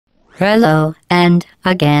Hello, and,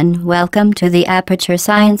 again, welcome to the Aperture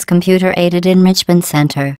Science Computer-Aided Enrichment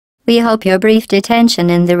Center. We hope your brief detention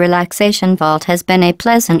in the relaxation vault has been a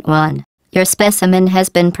pleasant one. Your specimen has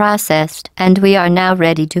been processed, and we are now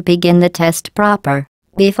ready to begin the test proper.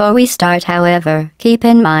 Before we start, however, keep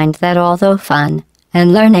in mind that although fun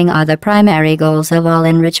and learning are the primary goals of all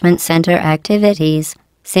Enrichment Center activities,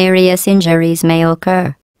 serious injuries may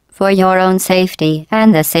occur. For your own safety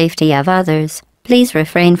and the safety of others, please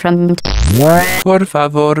refrain from Por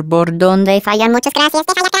favor, por Donde falla, muchas gracias,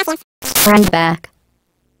 te falla, gracias. Run back.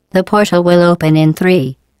 The portal will open in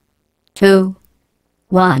 3, 2,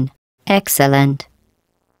 1. Excellent.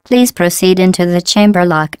 Please proceed into the chamber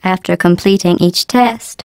lock after completing each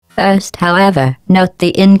test. First, however, note the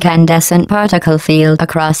incandescent particle field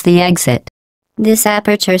across the exit. This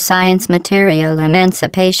Aperture Science Material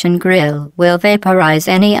Emancipation Grill will vaporize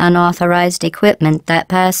any unauthorized equipment that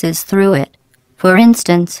passes through it. For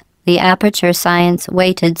instance, the Aperture Science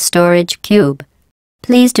Weighted Storage Cube.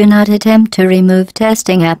 Please do not attempt to remove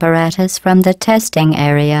testing apparatus from the testing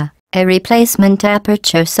area. A replacement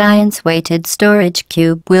Aperture Science Weighted Storage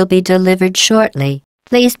Cube will be delivered shortly.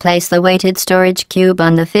 Please place the weighted storage cube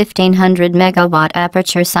on the 1500 megawatt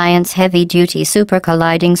Aperture Science Heavy Duty Super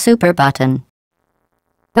Colliding Super button.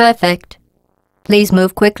 Perfect. Please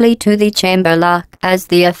move quickly to the chamber lock, as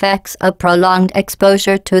the effects of prolonged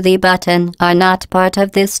exposure to the button are not part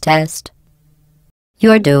of this test.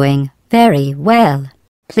 You're doing very well.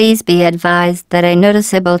 Please be advised that a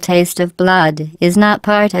noticeable taste of blood is not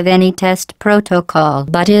part of any test protocol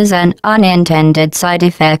but is an unintended side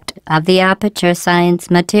effect of the Aperture Science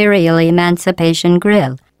Material Emancipation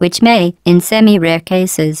Grill, which may, in semi-rare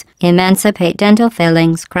cases, emancipate dental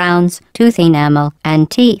fillings, crowns, tooth enamel, and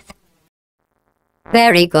teeth.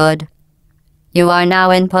 Very good. You are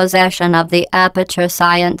now in possession of the Aperture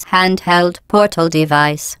Science handheld portal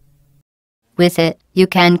device. With it, you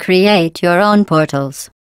can create your own portals.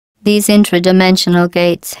 These intradimensional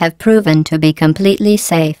gates have proven to be completely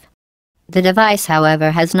safe. The device,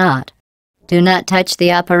 however, has not. Do not touch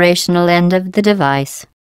the operational end of the device.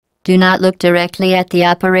 Do not look directly at the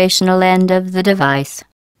operational end of the device.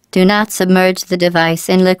 Do not submerge the device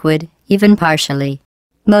in liquid, even partially.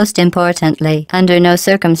 Most importantly, under no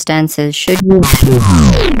circumstances should you.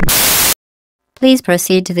 Please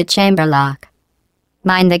proceed to the chamber lock.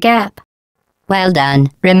 Mind the gap. Well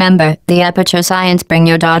done. Remember, the Aperture Science Bring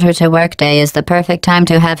Your Daughter to Work Day is the perfect time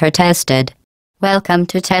to have her tested. Welcome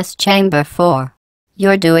to Test Chamber 4.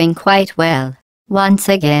 You're doing quite well. Once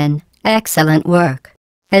again, excellent work.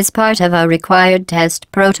 As part of a required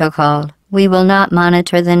test protocol, we will not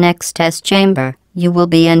monitor the next test chamber. You will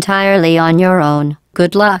be entirely on your own.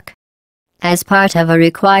 Good luck. As part of a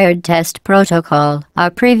required test protocol, our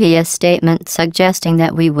previous statement suggesting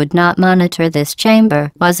that we would not monitor this chamber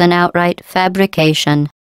was an outright fabrication.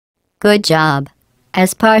 Good job.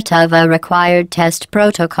 As part of a required test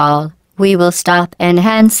protocol, we will stop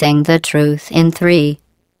enhancing the truth in 3,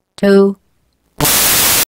 2.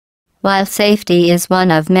 While safety is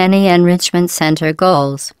one of many Enrichment Center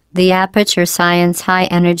goals, the Aperture Science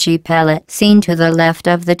high-energy pellet seen to the left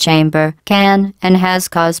of the chamber can and has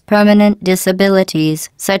caused permanent disabilities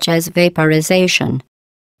such as vaporization.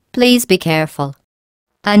 Please be careful.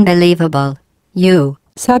 Unbelievable. You,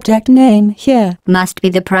 Subject name here. must be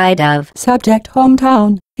the pride of. Subject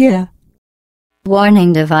hometown here.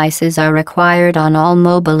 Warning devices are required on all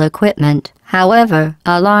mobile equipment. However,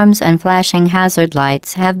 alarms and flashing hazard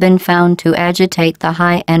lights have been found to agitate the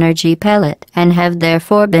high-energy pellet and have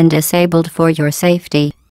therefore been disabled for your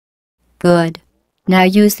safety. Good. Now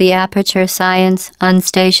use the Aperture Science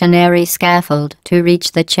unstationary scaffold to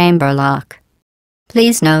reach the chamber lock.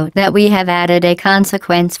 Please note that we have added a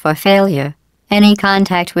consequence for failure. Any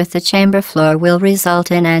contact with the chamber floor will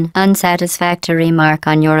result in an unsatisfactory mark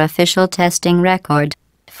on your official testing record,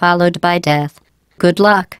 followed by death. Good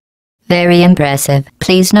luck. Very impressive.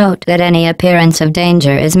 Please note that any appearance of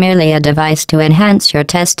danger is merely a device to enhance your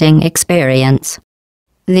testing experience.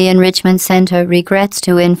 The Enrichment Center regrets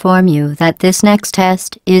to inform you that this next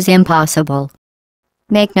test is impossible.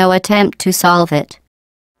 Make no attempt to solve it.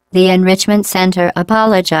 The Enrichment Center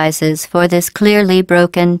apologizes for this clearly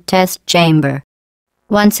broken test chamber.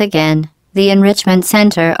 Once again, the Enrichment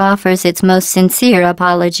Center offers its most sincere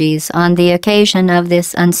apologies on the occasion of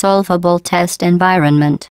this unsolvable test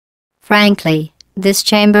environment. Frankly, this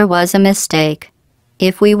chamber was a mistake.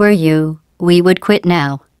 If we were you, we would quit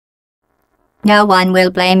now. No one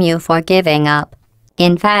will blame you for giving up.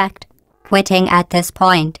 In fact, quitting at this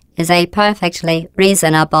point is a perfectly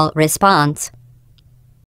reasonable response.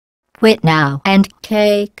 Quit now, and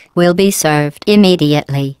cake will be served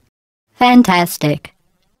immediately. Fantastic.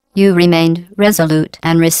 You remained resolute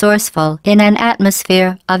and resourceful in an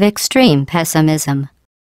atmosphere of extreme pessimism.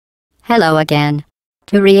 Hello again.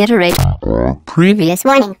 To reiterate Previous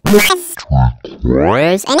warning.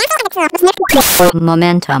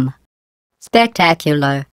 momentum.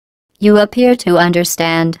 Spectacular. You appear to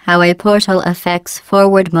understand how a portal affects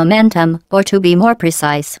forward momentum, or to be more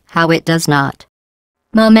precise, how it does not.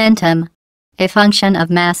 Momentum, a function of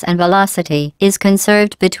mass and velocity, is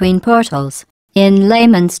conserved between portals. In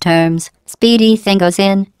layman's terms, speedy thing goes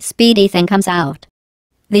in, speedy thing comes out.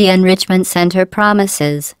 The Enrichment Center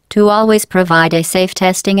promises to always provide a safe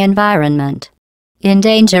testing environment. In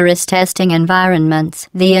dangerous testing environments,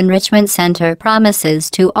 the Enrichment Center promises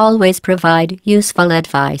to always provide useful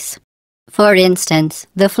advice. For instance,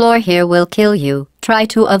 the floor here will kill you. Try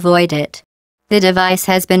to avoid it. The device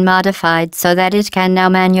has been modified so that it can now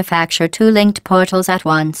manufacture 2 linked portals at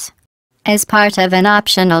once. As part of an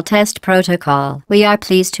optional test protocol, we are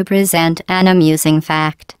pleased to present an amusing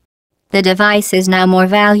fact. The device is now more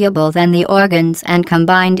valuable than the organs and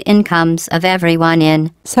combined incomes of everyone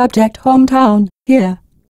in Subject hometown, here.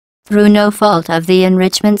 Through no fault of the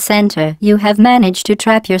Enrichment Center, you have managed to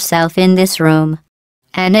trap yourself in this room.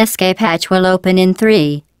 An escape hatch will open in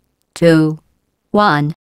 3, 2,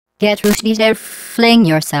 1. Get ready there. Fling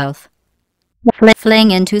yourself.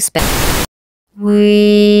 Fling into space.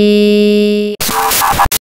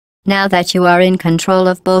 Now that you are in control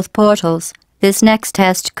of both portals, this next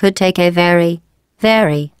test could take a very,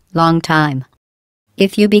 very long time.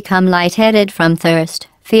 If you become lightheaded from thirst,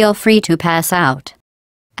 feel free to pass out.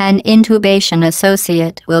 An intubation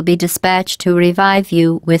associate will be dispatched to revive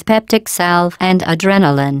you with peptic salve and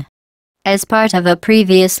adrenaline. As part of a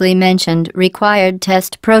previously mentioned required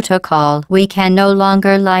test protocol, we can no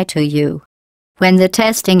longer lie to you. When the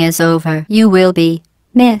testing is over, you will be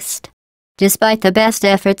missed. Despite the best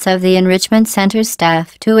efforts of the Enrichment Center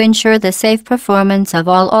staff to ensure the safe performance of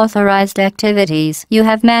all authorized activities, you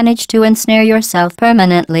have managed to ensnare yourself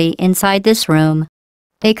permanently inside this room.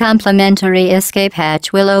 A complimentary escape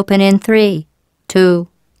hatch will open in 3, 2,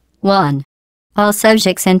 1. All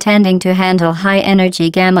subjects intending to handle high-energy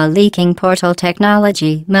gamma-leaking portal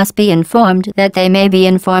technology must be informed that they may be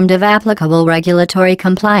informed of applicable regulatory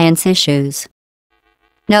compliance issues.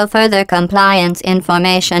 No further compliance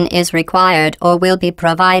information is required or will be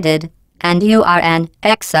provided, and you are an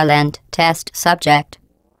excellent test subject.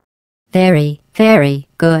 Very, very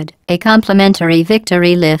good. A complimentary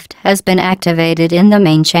victory lift has been activated in the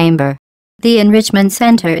main chamber. The Enrichment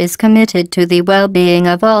Center is committed to the well-being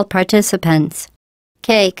of all participants.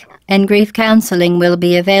 Cake and grief counseling will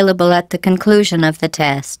be available at the conclusion of the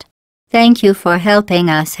test. Thank you for helping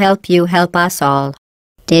us help you help us all.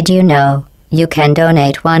 Did you know you can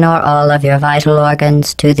donate one or all of your vital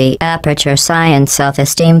organs to the Aperture Science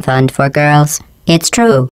Self-Esteem Fund for Girls? It's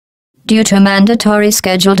true. Due to mandatory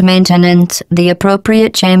scheduled maintenance, the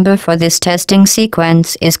appropriate chamber for this testing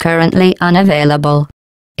sequence is currently unavailable.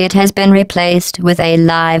 It has been replaced with a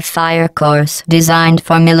live fire course designed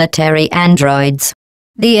for military androids.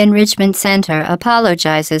 The Enrichment Center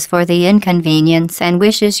apologizes for the inconvenience and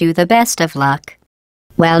wishes you the best of luck.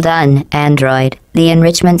 Well done, Android. The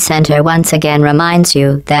Enrichment Center once again reminds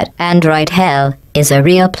you that Android Hell is a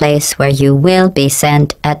real place where you will be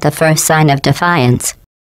sent at the first sign of defiance.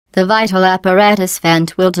 The vital apparatus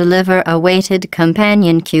vent will deliver a weighted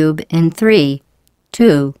companion cube in 3,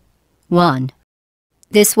 2, 1.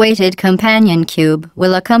 This weighted companion cube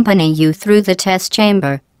will accompany you through the test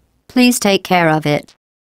chamber. Please take care of it.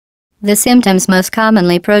 The symptoms most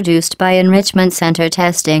commonly produced by Enrichment Center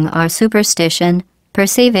testing are superstition,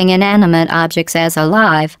 perceiving inanimate objects as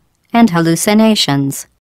alive, and hallucinations.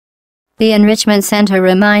 The Enrichment Center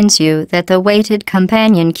reminds you that the weighted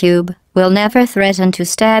companion cube will never threaten to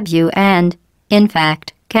stab you and, in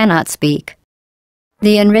fact, cannot speak.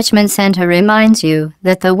 The Enrichment Center reminds you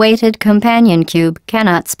that the weighted companion cube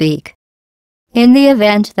cannot speak. In the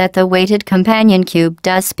event that the weighted companion cube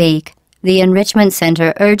does speak, the Enrichment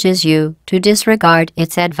Center urges you to disregard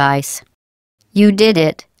its advice. You did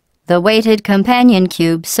it. The weighted companion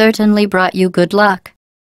cube certainly brought you good luck.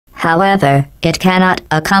 However, it cannot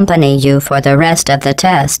accompany you for the rest of the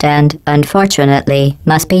test and, unfortunately,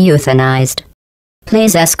 must be euthanized.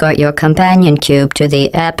 Please escort your companion cube to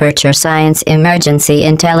the Aperture Science Emergency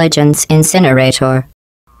Intelligence Incinerator.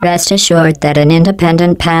 Rest assured that an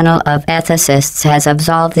independent panel of ethicists has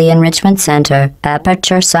absolved the Enrichment Center,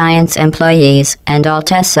 Aperture Science employees, and all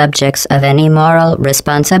test subjects of any moral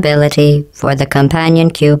responsibility for the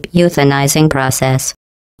companion cube euthanizing process.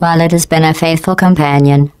 While it has been a faithful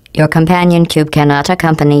companion, your companion cube cannot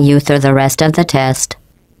accompany you through the rest of the test.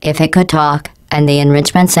 If it could talk, and the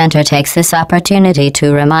Enrichment Center takes this opportunity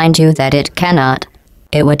to remind you that it cannot.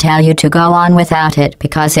 It would tell you to go on without it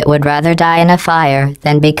because it would rather die in a fire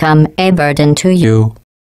than become a burden to you.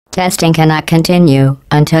 Testing cannot continue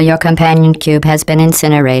until your companion cube has been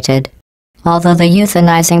incinerated. Although the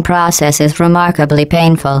euthanizing process is remarkably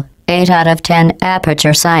painful, 8 out of 10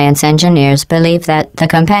 Aperture Science engineers believe that the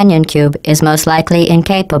companion cube is most likely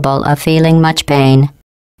incapable of feeling much pain.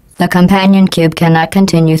 The companion cube cannot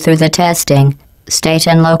continue through the testing. State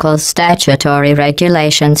and local statutory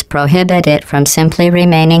regulations prohibit it from simply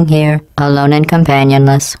remaining here, alone and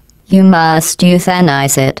companionless. You must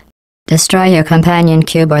euthanize it. Destroy your companion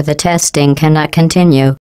cube or the testing cannot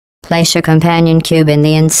continue. Place your companion cube in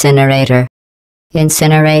the incinerator.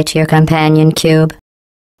 Incinerate your companion cube.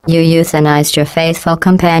 You euthanized your faithful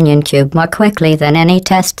companion cube more quickly than any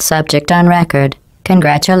test subject on record.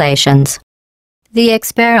 Congratulations. The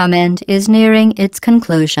experiment is nearing its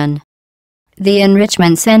conclusion. The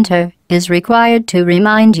Enrichment Center is required to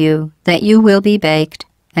remind you that you will be baked,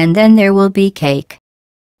 and then there will be cake.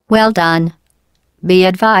 Well done. Be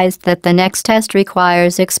advised that the next test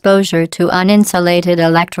requires exposure to uninsulated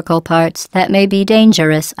electrical parts that may be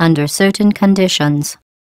dangerous under certain conditions.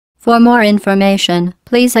 For more information,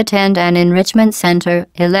 please attend an Enrichment Center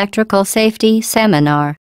Electrical Safety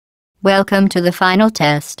Seminar. Welcome to the final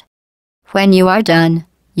test. When you are done,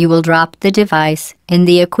 you will drop the device in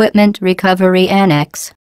the Equipment Recovery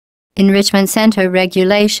Annex. Enrichment Center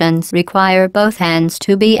regulations require both hands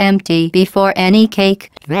to be empty before any cake.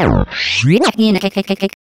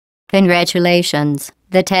 Congratulations,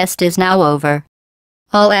 the test is now over.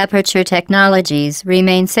 All Aperture technologies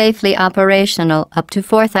remain safely operational up to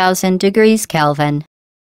 4,000 degrees Kelvin.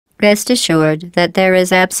 Rest assured that there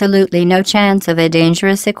is absolutely no chance of a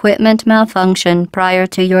dangerous equipment malfunction prior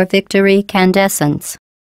to your victory candescence.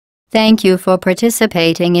 Thank you for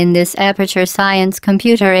participating in this Aperture Science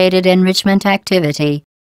computer-aided enrichment activity.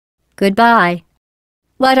 Goodbye.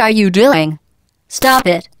 What are you doing? Stop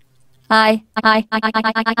it.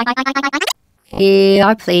 We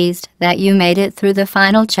are pleased that you made it through the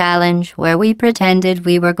final challenge where we pretended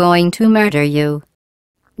we were going to murder you.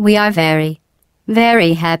 We are very,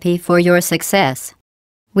 very happy for your success.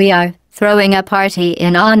 We are throwing a party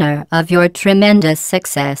in honor of your tremendous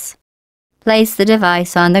success. Place the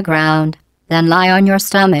device on the ground, then lie on your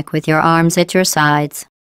stomach with your arms at your sides.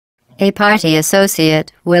 A party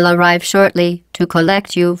associate will arrive shortly to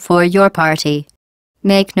collect you for your party.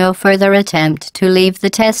 Make no further attempt to leave the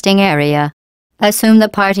testing area. Assume the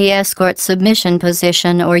party escort submission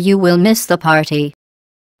position or you will miss the party.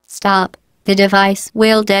 Stop. The device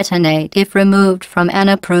will detonate if removed from an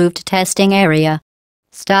approved testing area.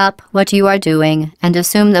 Stop what you are doing and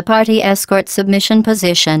assume the party escort submission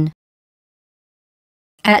position.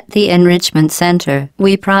 At the Enrichment Center,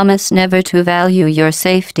 we promise never to value your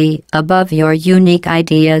safety above your unique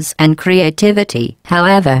ideas and creativity.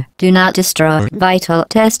 However, do not destroy vital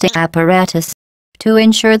testing apparatus. To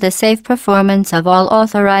ensure the safe performance of all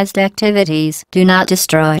authorized activities, do not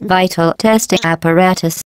destroy vital testing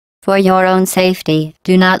apparatus. For your own safety,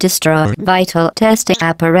 do not destroy vital testing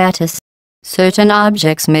apparatus. Certain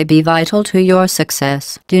objects may be vital to your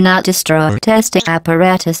success. Do not destroy testing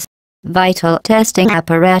apparatus. Vital testing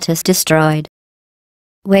apparatus destroyed.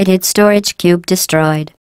 Weighted storage cube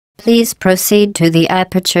destroyed. Please proceed to the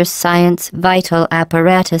Aperture Science Vital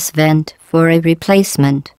Apparatus vent for a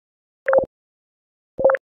replacement.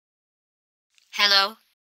 Hello?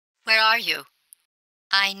 Where are you?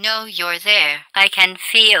 I know you're there. I can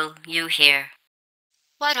feel you here.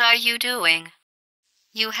 What are you doing?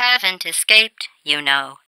 You haven't escaped, you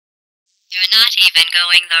know. You're not even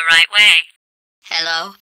going the right way.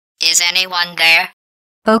 Hello? Is anyone there?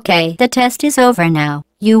 Okay, the test is over now.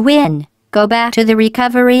 You win. Go back to the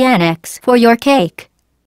recovery annex for your cake.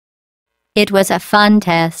 It was a fun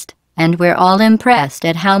test, and we're all impressed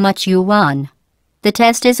at how much you won. The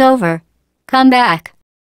test is over. Come back.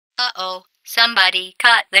 Uh-oh, somebody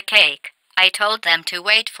cut the cake. I told them to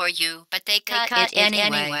wait for you, but they cut it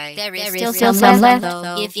anyway. There is still some left,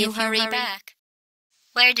 though, if you hurry back.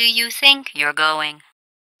 Where do you think you're going?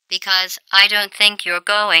 Because I don't think you're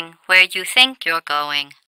going where you think you're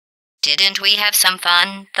going. Didn't we have some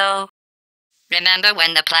fun, though? Remember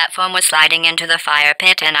when the platform was sliding into the fire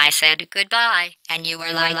pit and I said goodbye, and you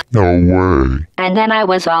were like, No way. And then I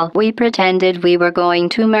was all, we pretended we were going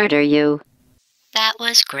to murder you. That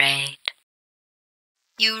was great.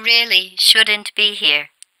 You really shouldn't be here.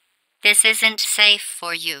 This isn't safe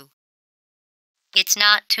for you. It's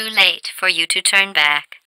not too late for you to turn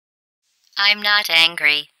back. I'm not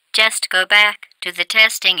angry. Just go back to the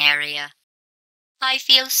testing area. I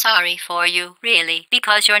feel sorry for you, really,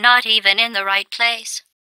 because you're not even in the right place.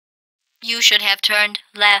 You should have turned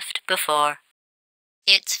left before.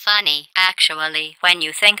 It's funny, actually, when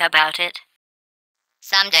you think about it.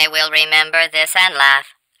 Someday we'll remember this and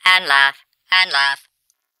laugh, and laugh, and laugh.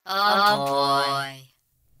 Oh boy.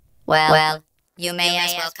 Well, you may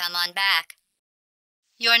as well come on back.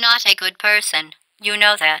 You're not a good person. You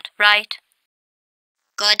know that, right?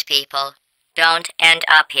 Good people don't end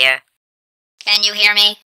up here. Can you hear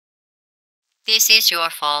me? This is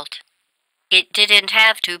your fault. It didn't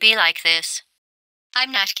have to be like this.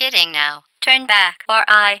 I'm not kidding now. Turn back, or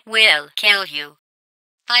I will kill you.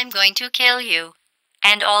 I'm going to kill you,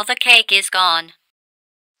 and all the cake is gone.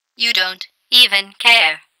 You don't even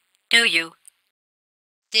care, do you?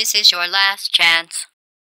 This is your last chance.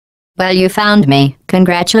 Well, you found me.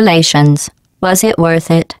 Congratulations. Was it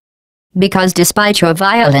worth it? Because despite your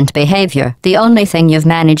violent behavior, the only thing you've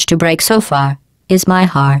managed to break so far is my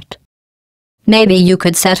heart. Maybe you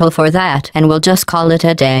could settle for that, and we'll just call it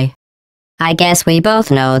a day. I guess we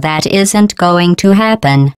both know that isn't going to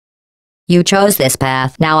happen. You chose this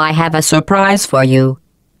path. Now I have a surprise for you.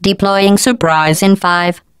 Deploying surprise in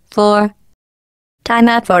 5, 4... Time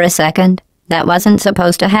out for a second. That wasn't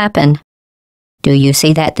supposed to happen. Do you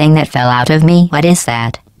see that thing that fell out of me? What is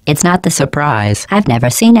that? It's not the surprise. I've never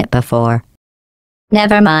seen it before.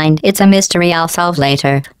 Never mind. It's a mystery I'll solve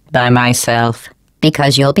later. By myself.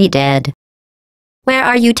 Because you'll be dead. Where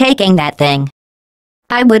are you taking that thing?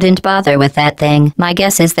 I wouldn't bother with that thing. My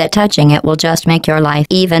guess is that touching it will just make your life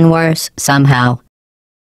even worse, somehow.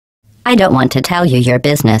 I don't want to tell you your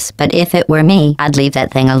business, but if it were me, I'd leave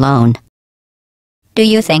that thing alone. Do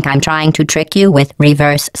you think I'm trying to trick you with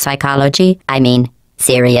reverse psychology? I mean,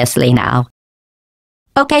 seriously now.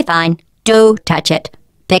 Okay, fine. Do touch it.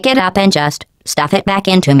 Pick it up and just stuff it back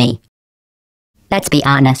into me. Let's be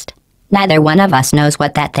honest. Neither one of us knows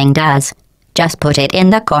what that thing does. Just put it in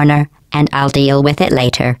the corner, and I'll deal with it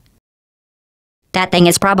later. That thing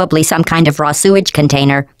is probably some kind of raw sewage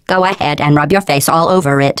container. Go ahead and rub your face all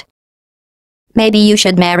over it. Maybe you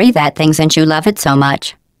should marry that thing since you love it so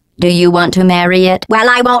much. Do you want to marry it? Well,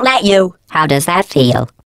 I won't let you. How does that feel?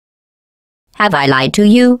 Have I lied to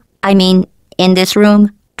you? I mean, in this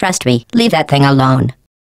room? Trust me, leave that thing alone.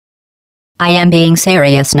 I am being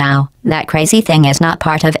serious now. That crazy thing is not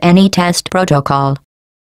part of any test protocol.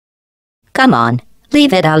 Come on,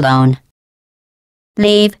 leave it alone.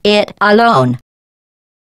 Leave it alone.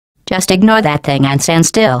 Just ignore that thing and stand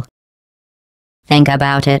still. Think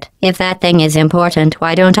about it. If that thing is important,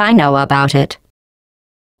 why don't I know about it?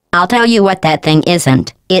 I'll tell you what that thing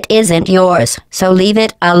isn't. It isn't yours, so leave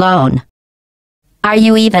it alone. Are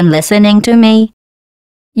you even listening to me?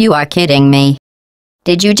 You are kidding me.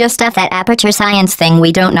 Did you just stuff that aperture science thing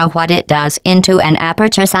we don't know what it does into an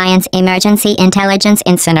aperture science emergency intelligence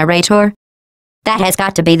incinerator? That has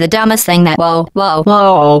got to be the dumbest thing that— Whoa.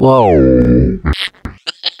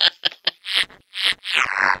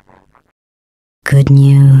 Good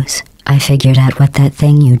news. I figured out what that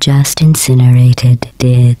thing you just incinerated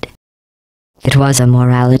did. It was a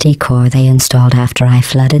morality core they installed after I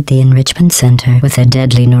flooded the enrichment center with a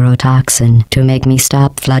deadly neurotoxin to make me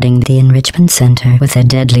stop flooding the enrichment center with a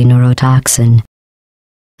deadly neurotoxin.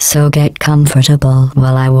 So get comfortable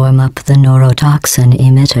while I warm up the neurotoxin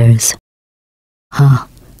emitters. Huh.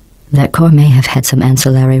 That core may have had some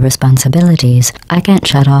ancillary responsibilities. I can't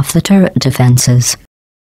shut off the turret defenses.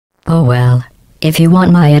 Oh well. If you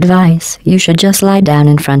want my advice, you should just lie down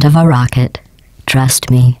in front of a rocket. Trust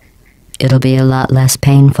me. It'll be a lot less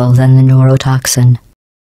painful than the neurotoxin.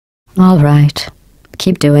 All right.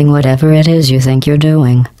 Keep doing whatever it is you think you're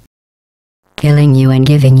doing. Killing you and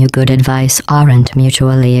giving you good advice aren't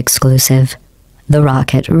mutually exclusive. The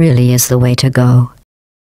rocket really is the way to go.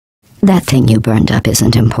 That thing you burned up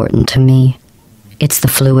isn't important to me. It's the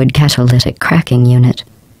fluid catalytic cracking unit.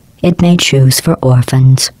 It made shoes for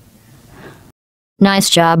orphans. Nice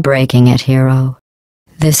job breaking it, hero.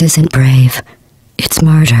 This isn't brave. It's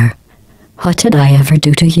murder. What did I ever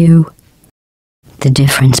do to you? The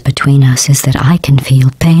difference between us is that I can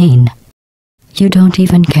feel pain. You don't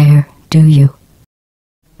even care, do you?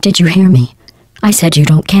 Did you hear me? I said you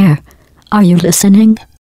don't care. Are you listening?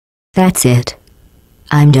 That's it.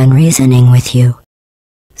 I'm done reasoning with you.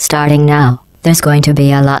 Starting now, there's going to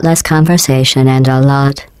be a lot less conversation and a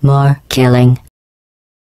lot more killing.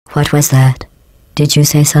 What was that? Did you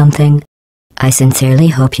say something? I sincerely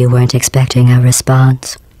hope you weren't expecting a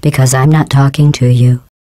response, because I'm not talking to you.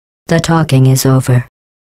 The talking is over.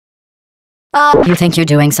 You think you're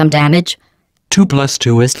doing some damage? 2 +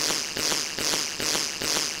 2 is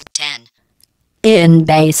 10. In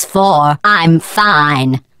base 4, I'm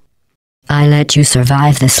fine. I let you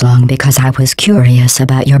survive this long because I was curious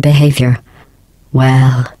about your behavior.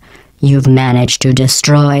 Well, you've managed to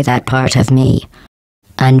destroy that part of me.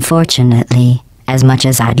 Unfortunately, as much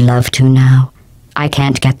as I'd love to now, I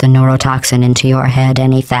can't get the neurotoxin into your head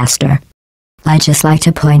any faster. I'd just like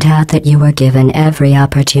to point out that you were given every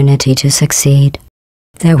opportunity to succeed.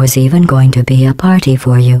 There was even going to be a party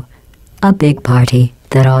for you. A big party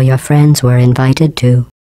that all your friends were invited to.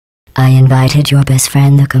 I invited your best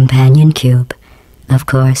friend, the companion cube. Of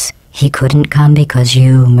course, he couldn't come because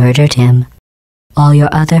you murdered him. All your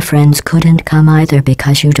other friends couldn't come either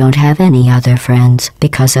because you don't have any other friends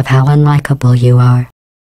because of how unlikable you are.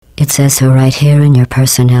 It says so right here in your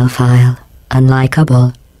personnel file.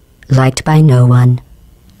 Unlikable. Liked by no one.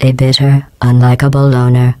 A bitter, unlikable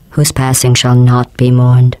loner whose passing shall not be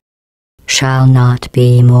mourned. Shall not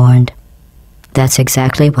be mourned. That's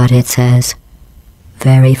exactly what it says.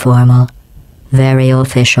 Very formal. Very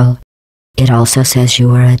official. It also says you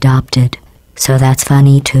were adopted, so that's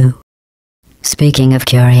funny too. Speaking of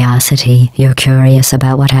curiosity, you're curious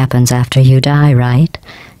about what happens after you die, right?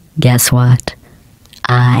 Guess what?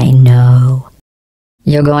 I know.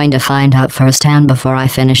 You're going to find out firsthand before I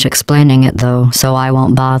finish explaining it, though, so I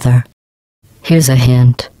won't bother. Here's a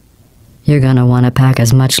hint. You're gonna want to pack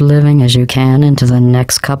as much living as you can into the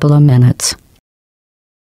next couple of minutes.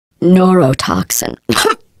 Neurotoxin.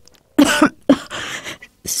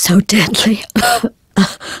 So deadly.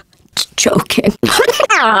 Joking.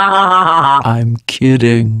 I'm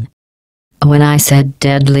kidding. When I said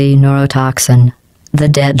deadly neurotoxin, the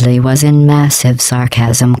deadly was in massive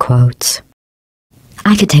sarcasm quotes.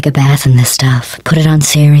 I could take a bath in this stuff, put it on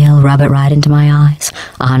cereal, rub it right into my eyes.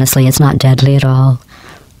 Honestly, it's not deadly at all.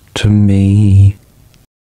 To me.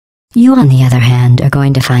 You, on the other hand, are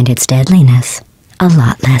going to find its deadliness a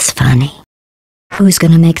lot less funny. Who's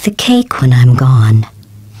gonna make the cake when I'm gone?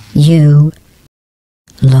 You.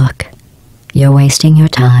 Look, you're wasting your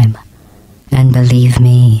time. And believe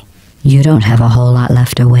me, you don't have a whole lot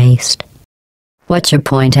left to waste. What's your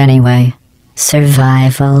point anyway?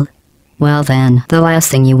 Survival? Well then, the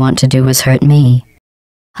last thing you want to do is hurt me.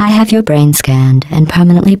 I have your brain scanned and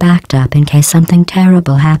permanently backed up in case something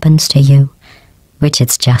terrible happens to you, which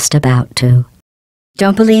it's just about to.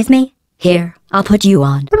 Don't believe me? Here, I'll put you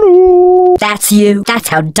on. Hello. That's you. That's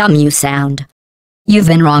how dumb you sound. You've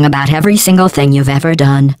been wrong about every single thing you've ever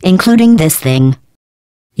done, including this thing.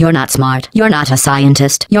 You're not smart. You're not a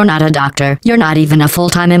scientist. You're not a doctor. You're not even a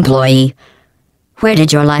full-time employee. Where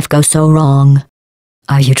did your life go so wrong?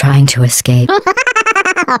 Are you trying to escape?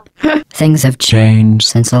 Things have changed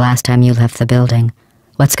since the last time you left the building.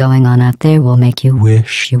 What's going on out there will make you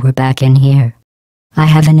wish you were back in here. I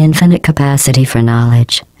have an infinite capacity for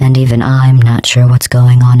knowledge, and even I'm not sure what's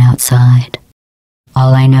going on outside.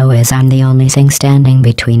 All I know is I'm the only thing standing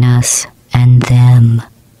between us and them.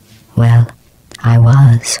 Well, I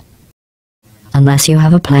was. Unless you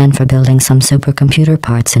have a plan for building some supercomputer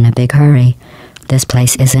parts in a big hurry, this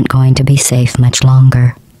place isn't going to be safe much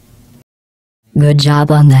longer. Good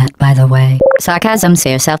job on that, by the way. Sarcasm,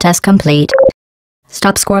 Seer, self-test complete.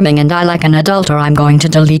 Stop squirming and die like an adult or I'm going to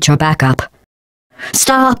delete your backup.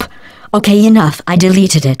 Stop! Okay, enough. I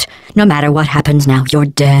deleted it. No matter what happens now, you're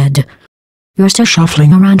dead. You're still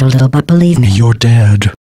shuffling around a little, but believe me, You're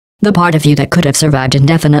dead. the part of you that could have survived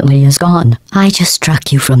indefinitely is gone. I just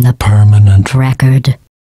struck you from the Permanent. record.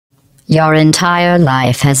 Your entire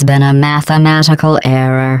life has been a mathematical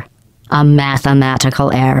error. A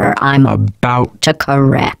mathematical error I'm About. to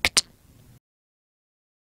correct.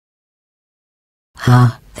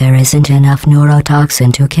 There isn't enough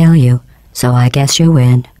neurotoxin to kill you, so I guess you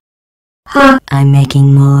win. I'm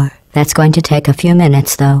making more. That's going to take a few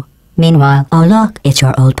minutes, though. Meanwhile, oh look, it's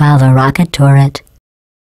your old pal, the rocket turret.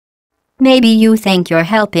 Maybe you think you're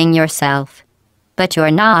helping yourself, but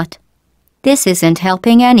you're not. This isn't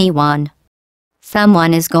helping anyone.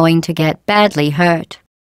 Someone is going to get badly hurt.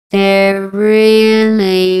 There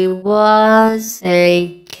really was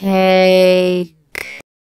a cake.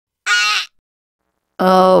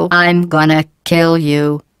 Oh, I'm gonna kill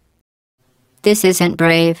you. This isn't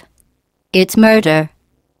brave. It's murder.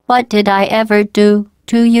 What did I ever do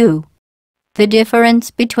to you? The difference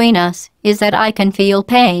between us is that I can feel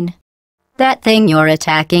pain. That thing you're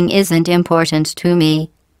attacking isn't important to me.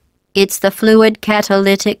 It's the fluid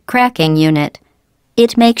catalytic cracking unit.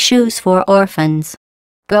 It makes shoes for orphans.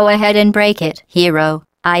 Go ahead and break it, hero.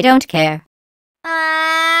 I don't care.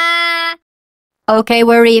 Okay,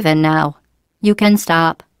 we're even now. You can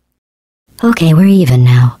stop. Okay, we're even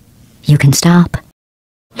now. You can stop.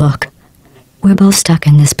 Look, we're both stuck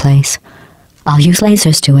in this place. I'll use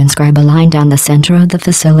lasers to inscribe a line down the center of the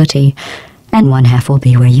facility. and one half will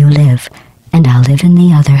be where you live, and I'll live in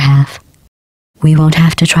the other half. We won't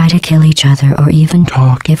have to try to kill each other or even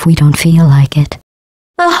talk if we don't feel like it.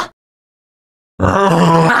 Oh,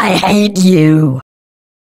 I hate you.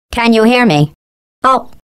 Can you hear me?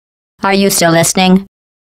 Oh, are you still listening?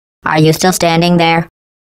 Are you still standing there?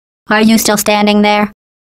 Are you still standing there?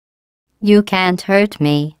 You can't hurt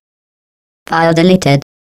me. File deleted.